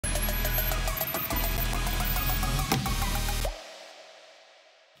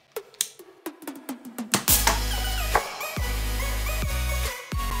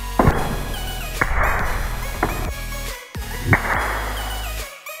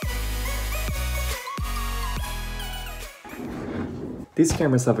These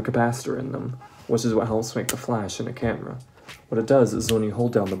cameras have a capacitor in them, which is what helps make the flash in a camera. What it does is when you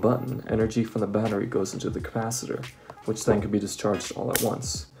hold down the button, energy from the battery goes into the capacitor, which then can be discharged all at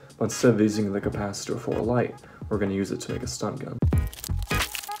once. But instead of using the capacitor for a light, we're going to use it to make a stun gun.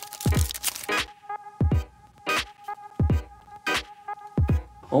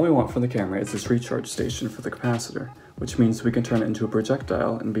 All we want from the camera is this recharge station for the capacitor, which means we can turn it into a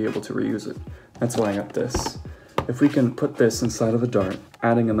projectile and be able to reuse it. That's why I got this. If we can put this inside of a dart,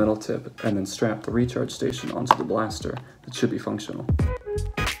 adding a metal tip, and then strap the recharge station onto the blaster, it should be functional.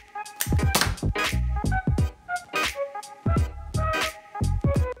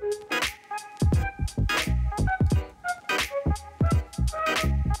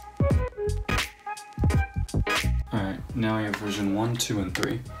 Alright, now I have version 1, 2, and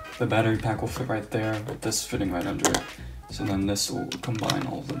 3. The battery pack will fit right there, with this fitting right under it. So then this will combine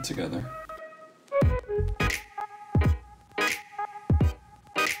all of them together.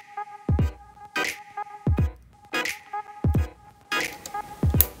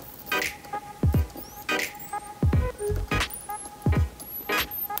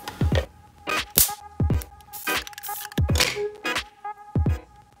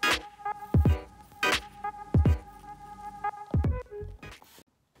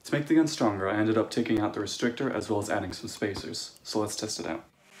 To make the gun stronger, I ended up taking out the restrictor as well as adding some spacers, so let's test it out.